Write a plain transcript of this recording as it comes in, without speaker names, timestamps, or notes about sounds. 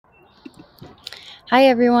Hi,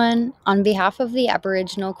 everyone. On behalf of the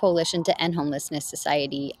Aboriginal Coalition to End Homelessness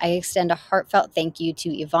Society, I extend a heartfelt thank you to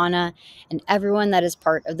Ivana and everyone that is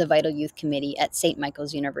part of the Vital Youth Committee at St.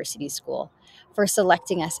 Michael's University School for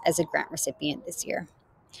selecting us as a grant recipient this year.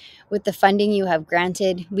 With the funding you have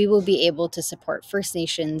granted, we will be able to support First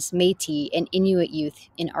Nations, Métis, and Inuit youth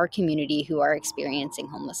in our community who are experiencing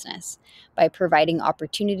homelessness by providing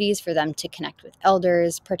opportunities for them to connect with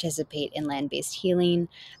elders, participate in land based healing,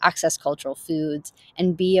 access cultural foods,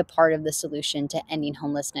 and be a part of the solution to ending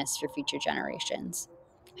homelessness for future generations.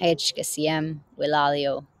 Hayachkasiem,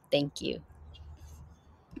 Wilalio, thank you.